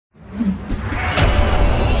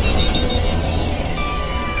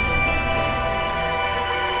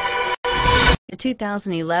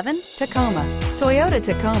2011 Tacoma. Toyota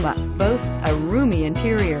Tacoma boasts a roomy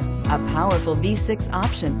interior, a powerful V6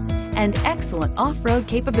 option, and excellent off-road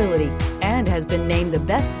capability, and has been named the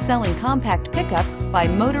best-selling compact pickup by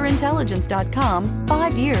MotorIntelligence.com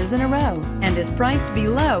 5 years in a row, and is priced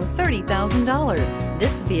below $30,000.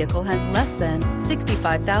 This vehicle has less than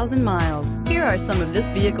 65,000 miles. Here are some of this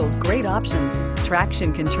vehicle's great options: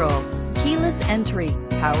 traction control, keyless entry,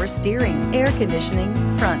 power steering, air conditioning,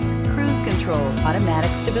 front, cruise control, automatic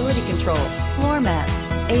stability control, floor mats,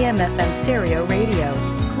 AM/FM stereo radio,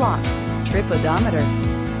 clock, trip odometer.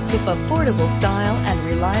 If affordable style and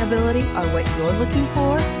reliability are what you're looking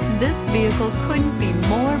for, this vehicle couldn't be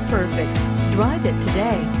more perfect. Drive it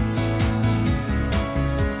today.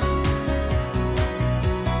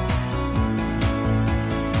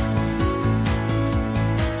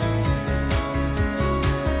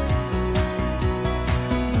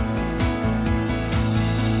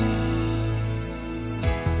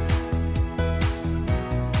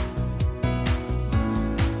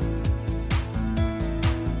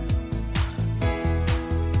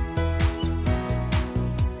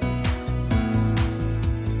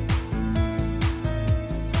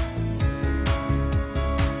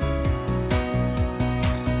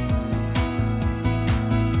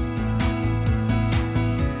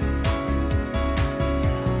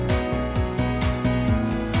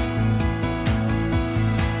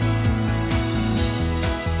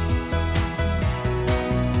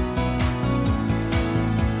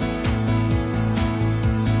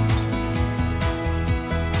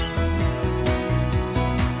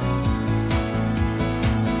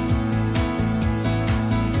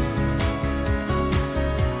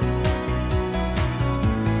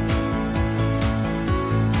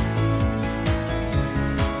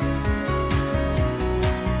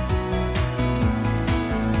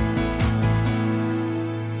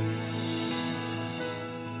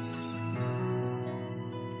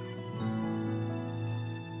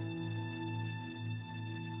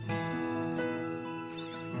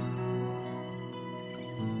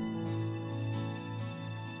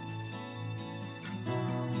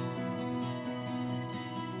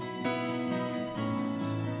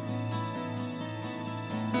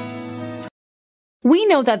 We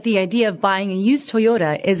know that the idea of buying a used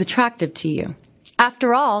Toyota is attractive to you.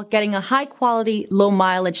 After all, getting a high-quality,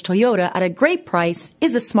 low-mileage Toyota at a great price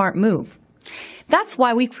is a smart move. That's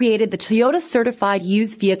why we created the Toyota Certified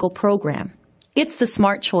Used Vehicle Program. It's the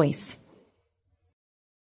smart choice.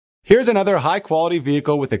 Here's another high-quality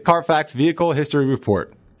vehicle with a Carfax Vehicle History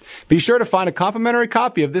Report. Be sure to find a complimentary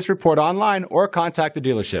copy of this report online or contact the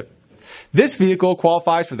dealership. This vehicle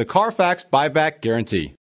qualifies for the Carfax Buyback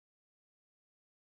Guarantee.